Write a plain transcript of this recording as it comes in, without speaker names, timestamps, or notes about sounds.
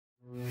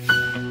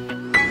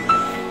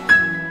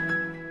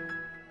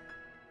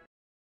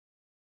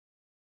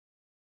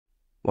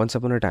Once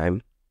upon a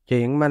time, a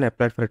young man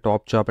applied for a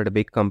top job at a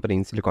big company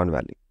in Silicon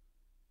Valley.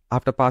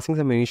 After passing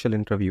some initial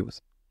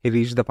interviews, he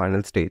reached the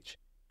final stage,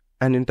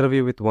 an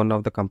interview with one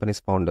of the company's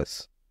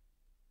founders.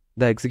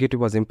 The executive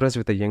was impressed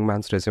with the young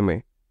man's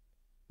resume.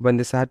 When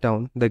they sat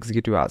down, the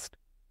executive asked,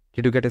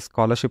 "Did you get a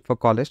scholarship for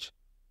college?"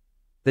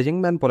 The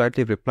young man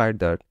politely replied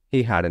that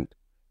he hadn't,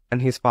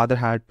 and his father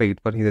had paid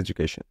for his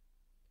education.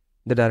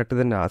 The director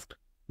then asked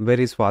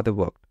where his father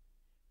worked,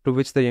 to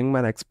which the young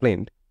man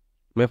explained,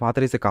 "My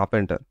father is a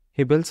carpenter.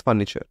 He builds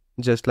furniture,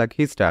 just like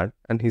his dad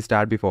and his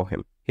dad before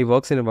him. He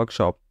works in a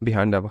workshop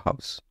behind our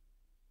house."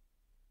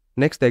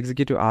 Next, the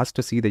executive asked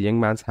to see the young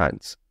man's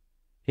hands.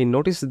 He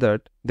noticed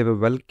that they were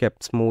well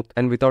kept, smooth,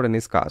 and without any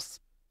scars.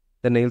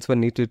 The nails were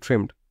neatly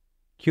trimmed.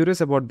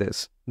 Curious about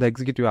this, the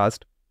executive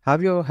asked,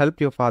 "Have you ever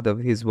helped your father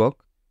with his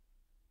work?"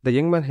 The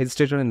young man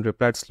hesitated and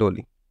replied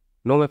slowly,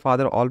 "No, my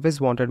father always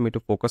wanted me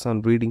to focus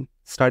on reading,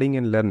 studying,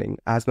 and learning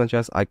as much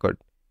as I could.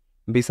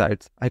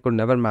 Besides, I could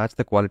never match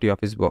the quality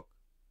of his work."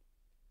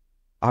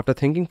 After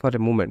thinking for a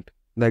moment,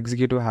 the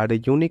executive had a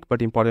unique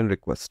but important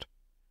request.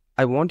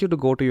 "I want you to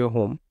go to your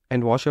home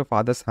and wash your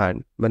father's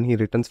hand when he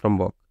returns from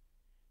work."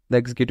 The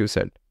executive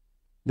said,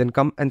 "Then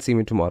come and see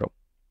me tomorrow."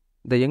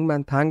 The young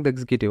man thanked the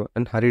executive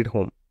and hurried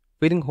home,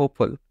 feeling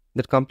hopeful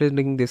that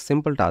completing this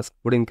simple task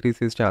would increase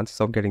his chances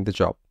of getting the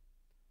job.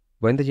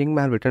 When the young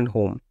man returned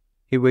home,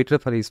 he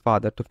waited for his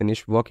father to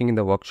finish working in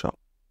the workshop.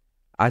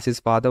 As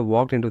his father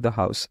walked into the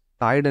house,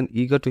 tired and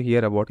eager to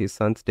hear about his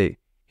son's day,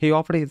 he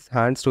offered his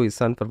hands to his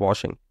son for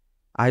washing,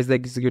 as the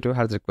executive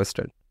had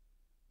requested.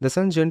 The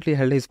son gently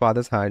held his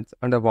father's hands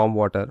under warm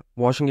water,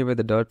 washing away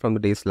the dirt from the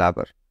day's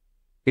labor.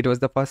 It was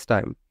the first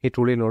time he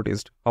truly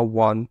noticed how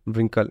worn,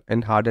 wrinkled,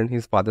 and hardened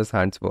his father's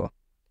hands were.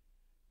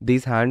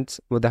 These hands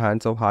were the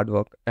hands of hard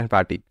work and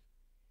fatigue.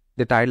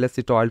 They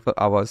tirelessly toiled for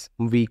hours,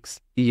 weeks,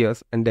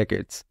 years, and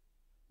decades.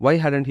 Why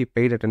hadn't he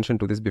paid attention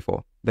to this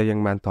before? The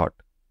young man thought.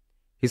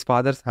 His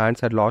father's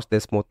hands had lost their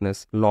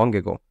smoothness long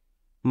ago,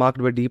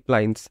 marked by deep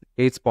lines,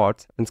 age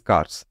spots, and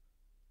scars.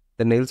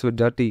 The nails were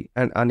dirty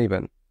and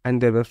uneven,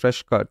 and there were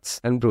fresh cuts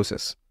and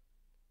bruises.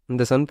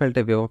 The son felt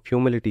a wave of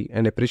humility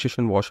and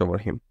appreciation wash over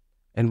him,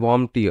 and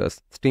warm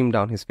tears streamed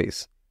down his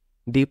face.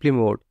 Deeply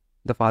moved,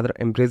 the father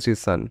embraced his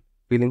son,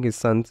 feeling his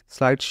son's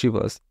slight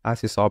shivers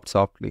as he sobbed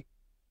softly.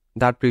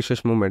 That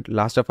precious moment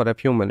lasted for a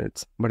few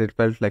minutes, but it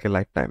felt like a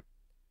lifetime.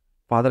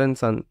 Father and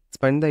son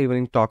spent the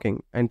evening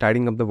talking and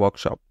tidying up the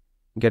workshop,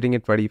 getting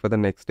it ready for the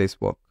next day's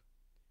work.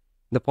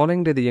 The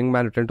following day, the young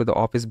man returned to the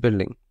office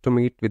building to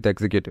meet with the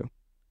executive,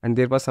 and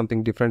there was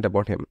something different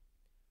about him.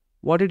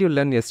 "What did you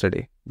learn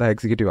yesterday?" the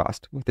executive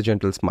asked with a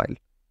gentle smile.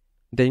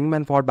 The young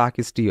man fought back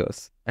his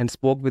tears and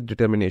spoke with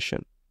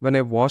determination. "When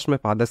I washed my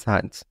father's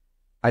hands,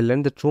 I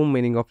learned the true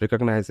meaning of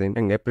recognizing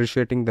and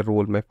appreciating the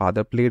role my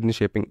father played in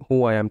shaping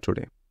who I am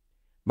today.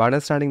 By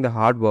understanding the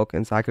hard work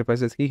and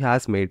sacrifices he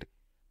has made,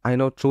 I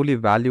now truly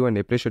value and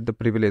appreciate the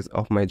privilege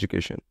of my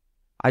education.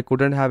 I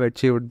couldn't have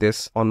achieved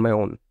this on my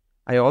own.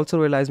 I also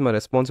realize my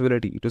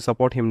responsibility to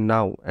support him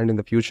now and in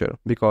the future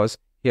because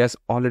he has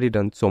already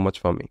done so much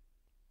for me."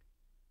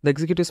 The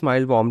executive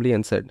smiled warmly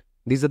and said,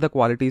 "These are the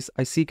qualities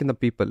I seek in the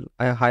people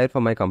I hire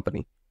for my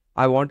company.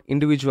 I want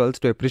individuals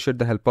to appreciate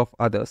the help of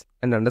others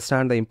and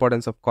understand the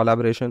importance of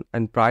collaboration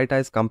and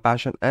prioritize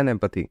compassion and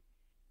empathy.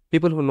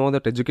 People who know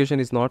that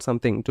education is not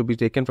something to be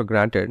taken for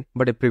granted,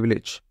 but a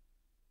privilege.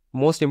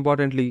 Most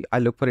importantly, I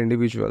look for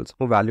individuals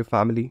who value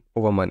family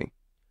over money."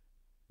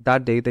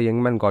 That day, the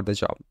young man got the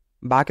job.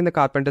 Back in the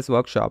carpenter's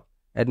workshop,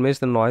 amidst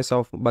the noise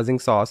of buzzing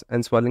saws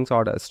and swirling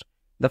sawdust,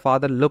 the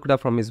father looked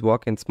up from his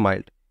work and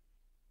smiled.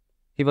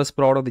 He was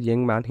proud of the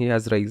young man he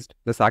has raised,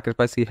 the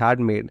sacrifice he had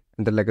made,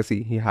 and the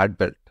legacy he had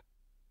built.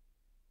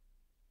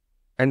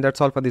 And that's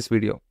all for this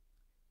video.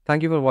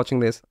 Thank you for watching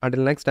this.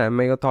 Until next time,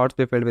 may your thoughts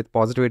be filled with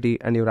positivity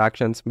and your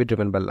actions be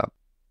driven by love.